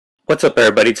What's up,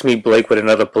 everybody? It's me, Blake, with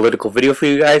another political video for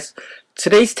you guys.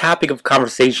 Today's topic of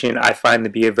conversation I find to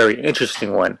be a very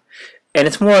interesting one, and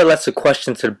it's more or less a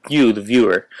question to you, the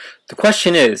viewer. The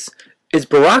question is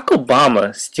Barack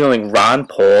Obama stealing Ron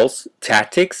Paul's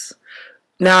tactics?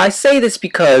 Now, I say this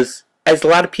because, as a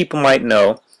lot of people might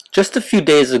know, just a few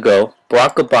days ago,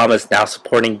 Barack Obama is now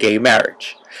supporting gay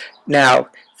marriage. Now,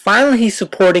 finally he's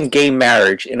supporting gay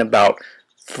marriage in about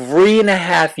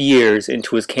 3.5 years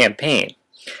into his campaign.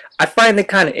 I find it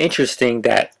kind of interesting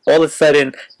that all of a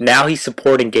sudden now he's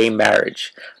supporting gay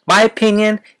marriage. My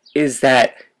opinion is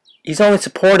that he's only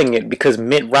supporting it because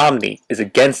Mitt Romney is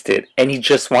against it and he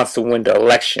just wants to win the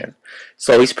election.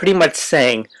 So he's pretty much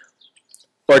saying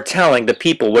or telling the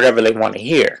people whatever they want to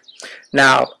hear.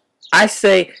 Now, I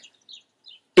say,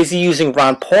 is he using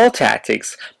Ron Paul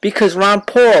tactics? Because Ron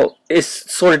Paul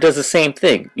sort of does the same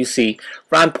thing. You see,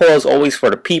 Ron Paul is always for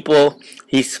the people.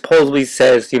 He supposedly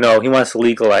says, he wants to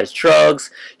legalize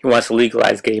drugs. He wants to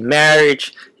legalize gay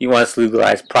marriage. He wants to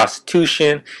legalize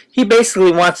prostitution. He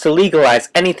basically wants to legalize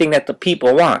anything that the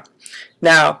people want.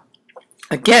 Now,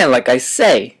 again, like I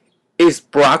say, is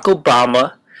Barack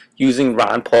Obama using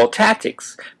Ron Paul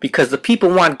tactics? Because the people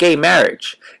want gay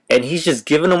marriage, and he's just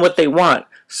giving them what they want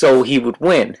so he would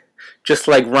win. Just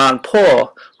like Ron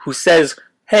Paul, who says,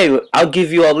 hey, I'll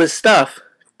give you all this stuff.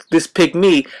 Just pick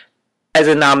me as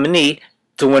a nominee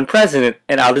to win president,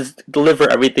 and I'll just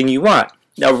deliver everything you want.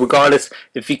 Now, regardless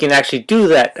if he can actually do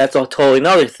that, that's a totally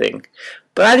another thing.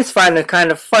 But I just find it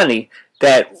kind of funny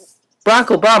that Barack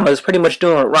Obama is pretty much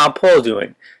doing what Ron Paul is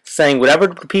doing, saying whatever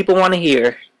the people want to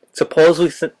hear,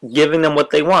 supposedly giving them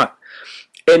what they want.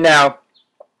 And now,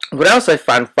 what else I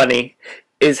find funny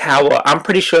is how I'm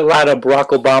pretty sure a lot of Barack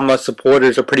Obama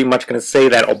supporters are pretty much going to say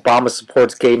that Obama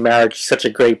supports gay marriage, he's such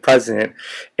a great president,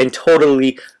 and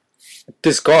totally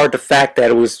discard the fact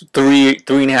that it was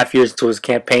 3.5 years into his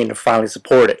campaign to finally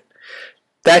support it.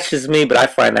 That's just me, but I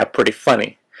find that pretty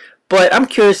funny. But I'm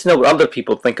curious to know what other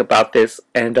people think about this,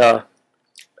 and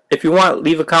if you want,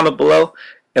 leave a comment below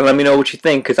and let me know what you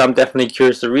think, because I'm definitely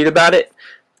curious to read about it.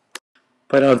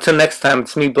 But until next time,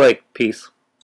 it's me, Blake. Peace.